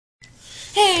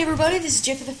Hey everybody, this is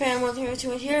Jay for the Fan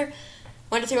 1312 here.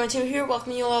 1312 here,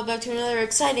 welcoming you all back to another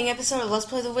exciting episode of Let's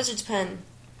Play the Wizard's Pen.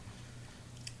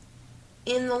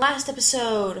 In the last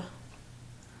episode,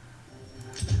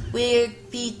 we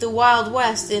beat the Wild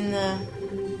West in the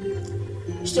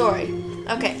story.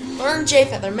 Okay, learn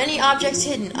Jayfeather. Many objects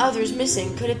hidden, others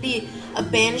missing. Could it be a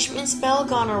banishment spell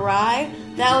gone awry?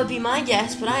 That would be my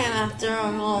guess, but I am after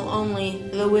all only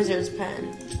the Wizard's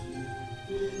Pen.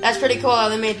 That's pretty cool how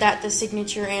they made that the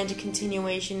signature and a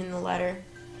continuation in the letter.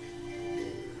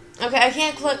 Okay, I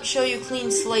can't show you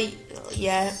clean slate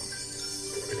yet.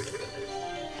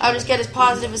 I'll just get as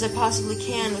positive as I possibly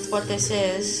can with what this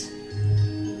is.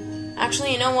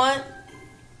 Actually, you know what?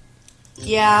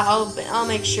 Yeah, I'll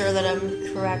make sure that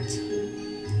I'm correct.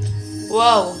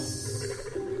 Whoa.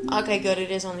 Okay, good.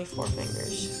 It is only 4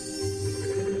 fingers.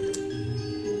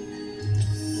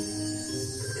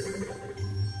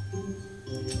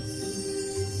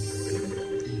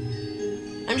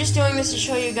 I'm just doing this to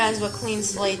show you guys what clean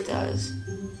slate does.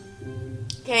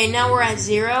 Okay, now we're at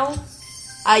 0.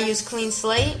 I use clean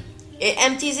slate. It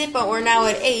empties it, but we're now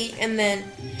at 8, and then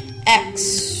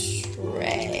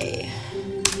X-ray.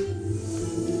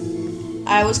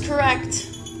 I was correct.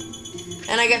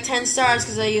 And I got 10 stars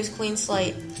because I used clean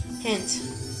slate. Hint.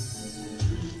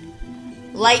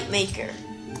 Light maker.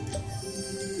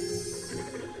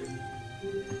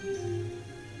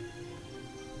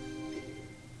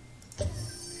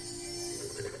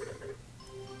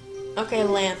 Okay,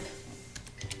 lamp.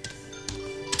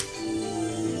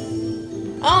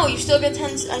 Oh, you still get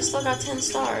 10. I still got 10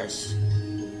 stars.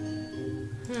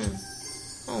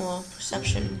 Oh well,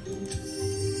 perception.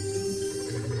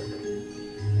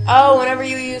 Oh, whenever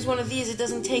you use one of these, it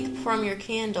doesn't take from your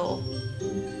candle.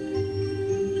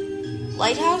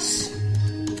 Lighthouse?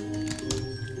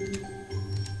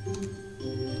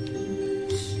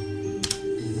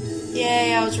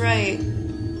 Yay, I was right.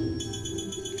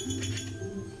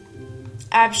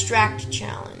 Abstract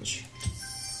challenge.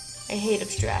 I hate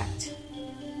abstract.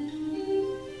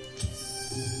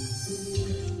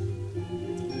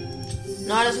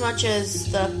 Not as much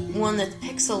as the one that's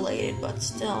pixelated, but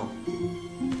still.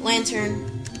 Lantern.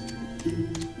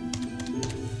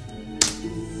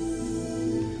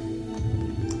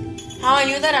 How I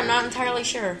knew that, I'm not entirely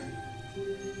sure.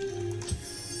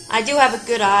 I do have a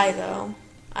good eye, though.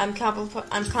 I'm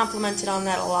complimented on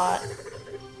that a lot.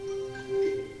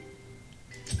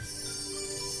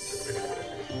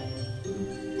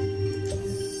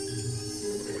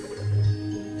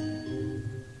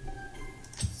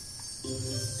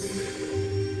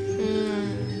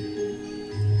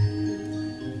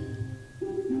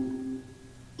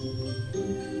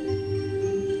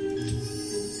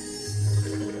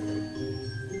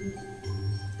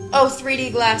 Oh,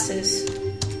 3D glasses.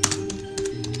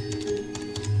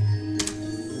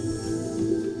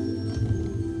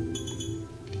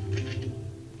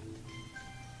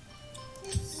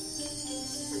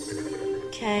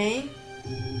 Okay.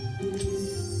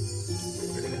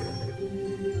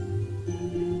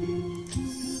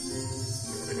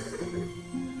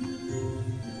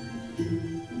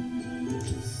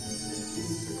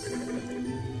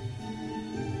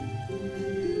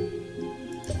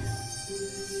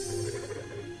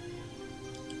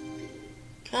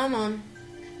 Come on.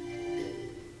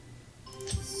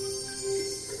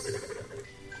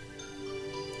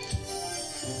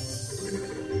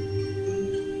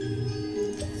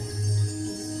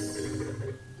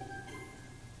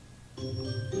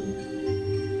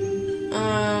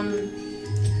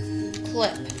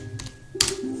 Clip.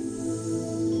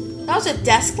 That was a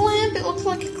desk lamp? It looked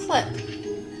like a clip.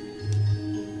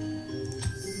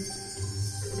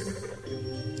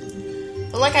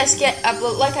 But like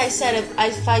I said,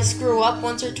 if I screw up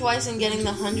once or twice in getting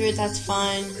the 100, that's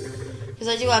fine. Because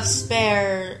I do have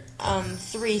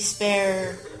 3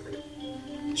 spare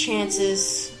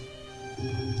chances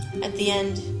at the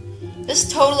end. This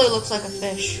totally looks like a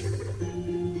fish.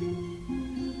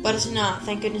 But it's not.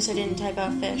 Thank goodness I didn't type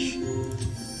out fish.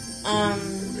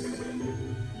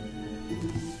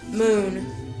 Moon.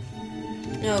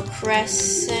 No,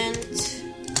 crescent.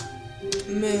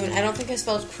 Moon. I don't think I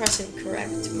spelled crescent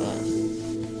correct, but...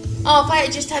 Oh, if I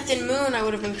had just typed in moon, I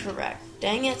would have been correct.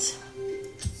 Dang it.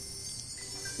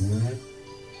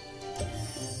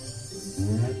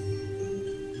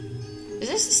 Is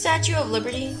this the Statue of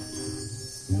Liberty?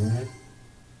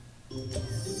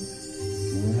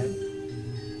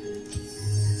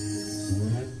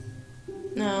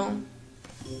 No.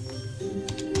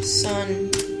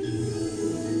 Sun.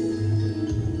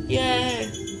 Yay!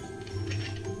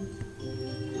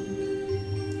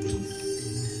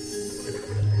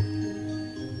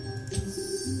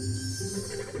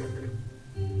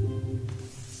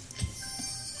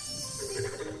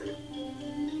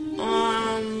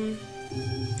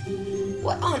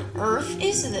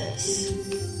 is this?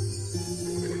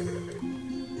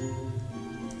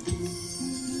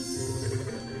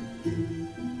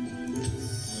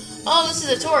 Oh, this is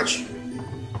a torch.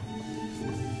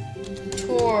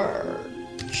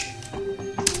 Torch.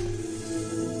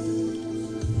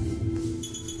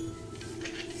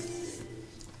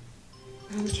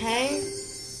 Okay.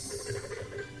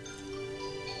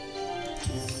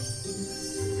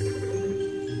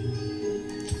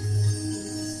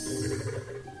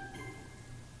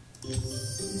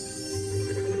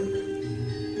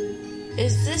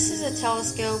 Is a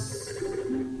telescope?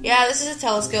 Yeah, this is a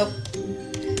telescope.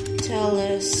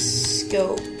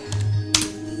 Telescope.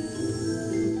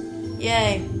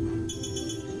 Yay.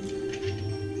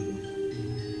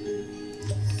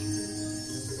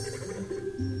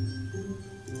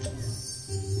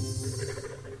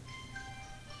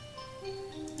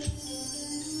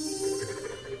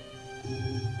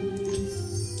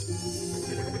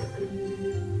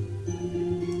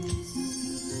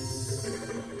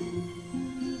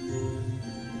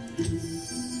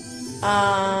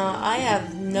 I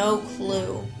have no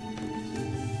clue.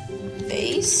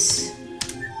 Base?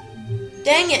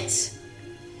 Dang it!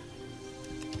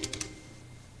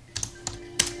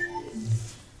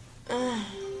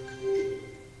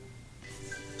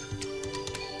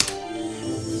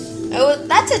 Oh,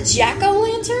 that's a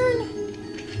jack-o'-lantern?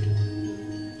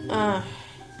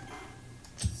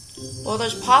 Well,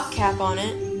 there's PopCap on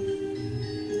it.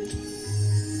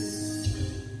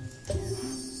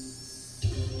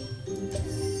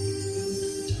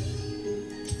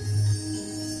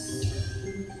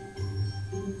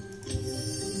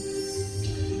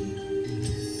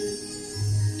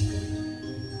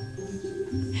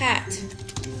 Hat.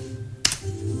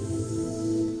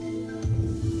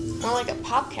 More like a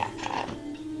PopCap hat.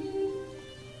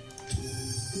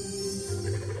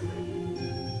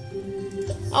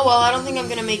 Oh well, I don't think I'm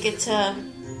gonna make it to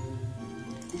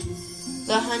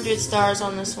the 100 stars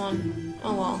on this one.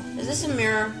 Oh well. Is this a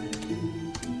mirror?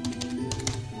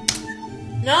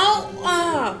 No!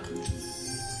 Ugh!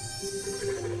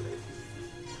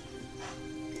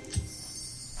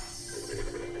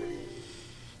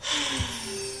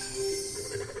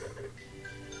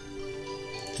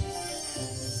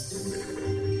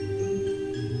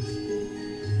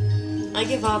 I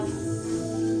give up.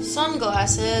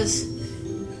 Sunglasses.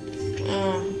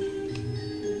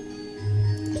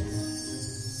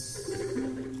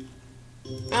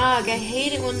 Ugh, I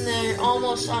hate it when they're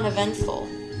almost uneventful.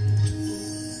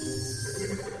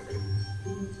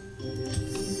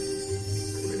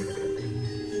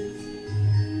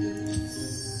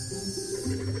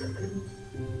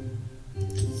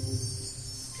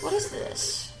 What is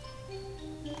this?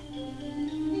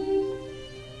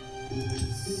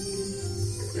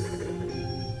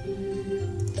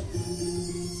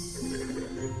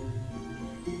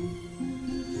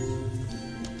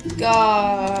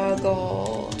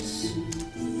 Goggles.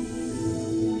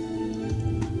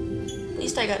 At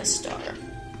least I got a star.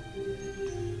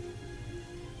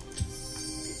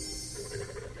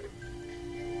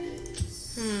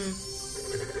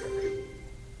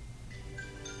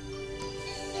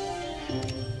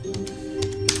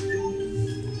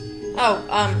 Oh,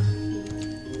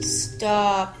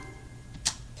 stop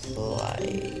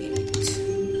light.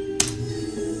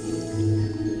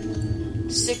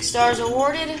 6 stars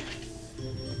awarded.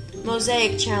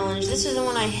 Mosaic challenge. This is the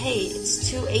one I hate. It's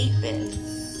too 8-bit.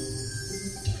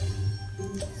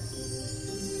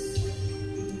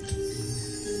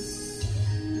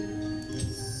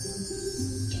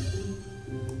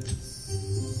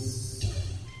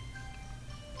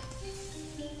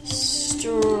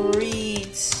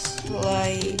 Streets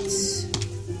lights.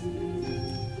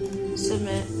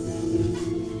 Submit.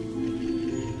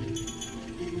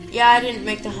 Yeah, I didn't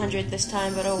make the 100 this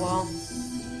time, but oh well.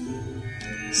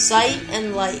 Sight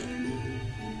and light.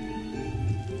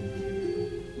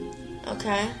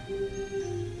 Okay.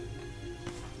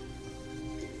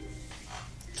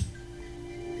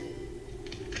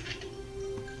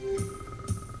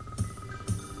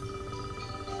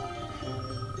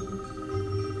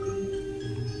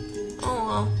 Oh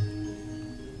well.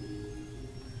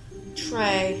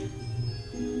 Tray.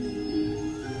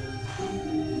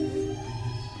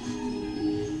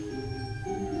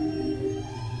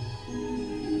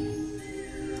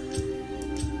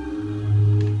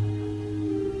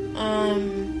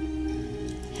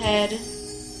 Head,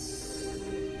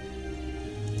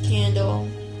 candle,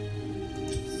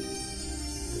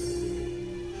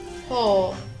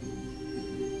 hole.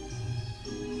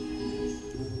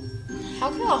 How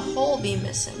could a hole be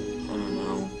missing? I don't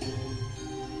know.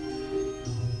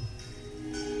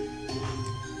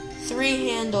 3 3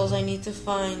 handles I need to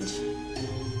find.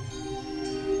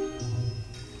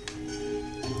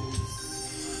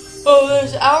 Oh,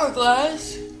 there's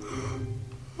hourglass.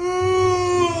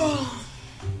 I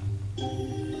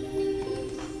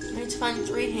need to find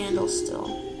 3 handles still.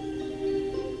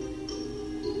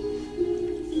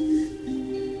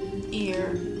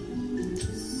 Ear.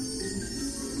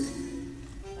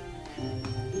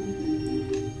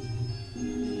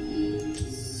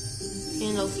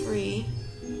 Handle 3.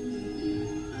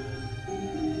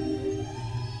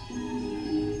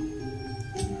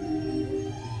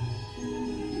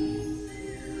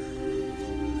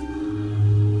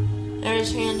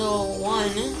 There's handle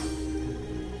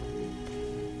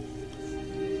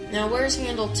 1. Now where's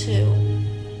handle 2?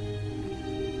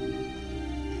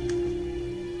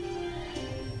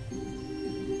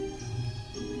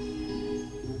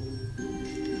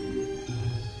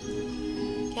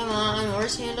 Come on,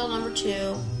 where's handle number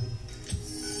 2?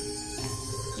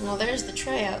 Well, there's the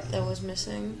tray out that was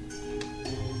missing.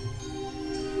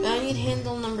 But I need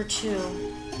handle number 2.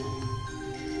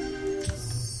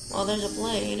 Well, there's a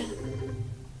blade.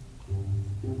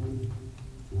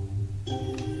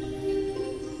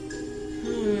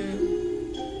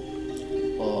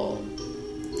 Oh.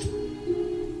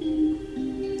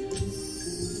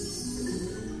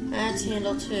 That's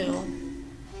handle 2.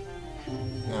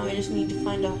 Now we just need to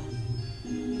find a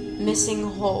missing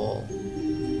hole.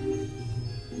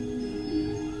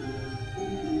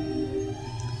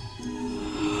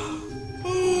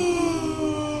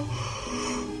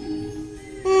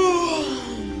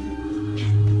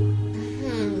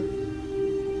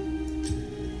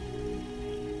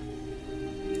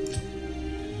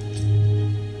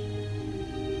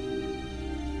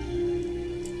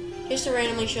 Just to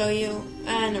randomly show you.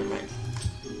 Never mind.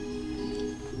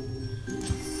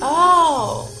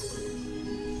 Oh!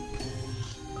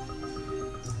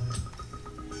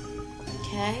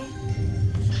 Okay.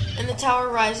 And the tower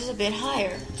rises a bit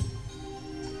higher.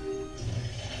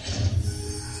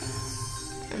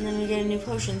 And then we get a new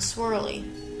potion, Swirly.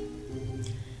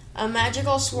 A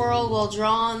magical swirl will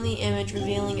draw on the image,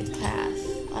 revealing its path.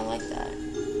 I like that.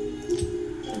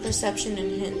 And perception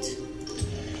and hint.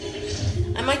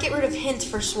 I might get rid of hint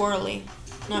for Swirly.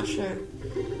 Not sure.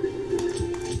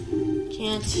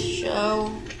 Can't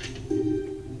show.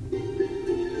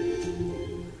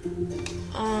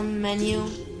 Menu.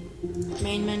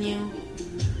 Main menu.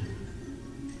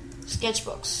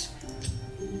 Sketchbooks.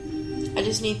 I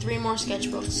just need 3 more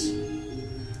sketchbooks.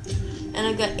 And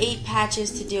I've got 8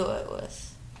 patches to do it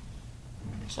with.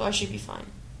 So I should be fine.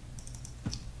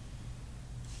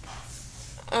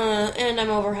 And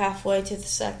I'm over halfway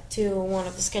to one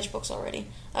of the sketchbooks already.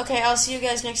 Okay, I'll see you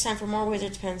guys next time for more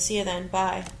Wizard's Pen. See you then.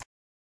 Bye.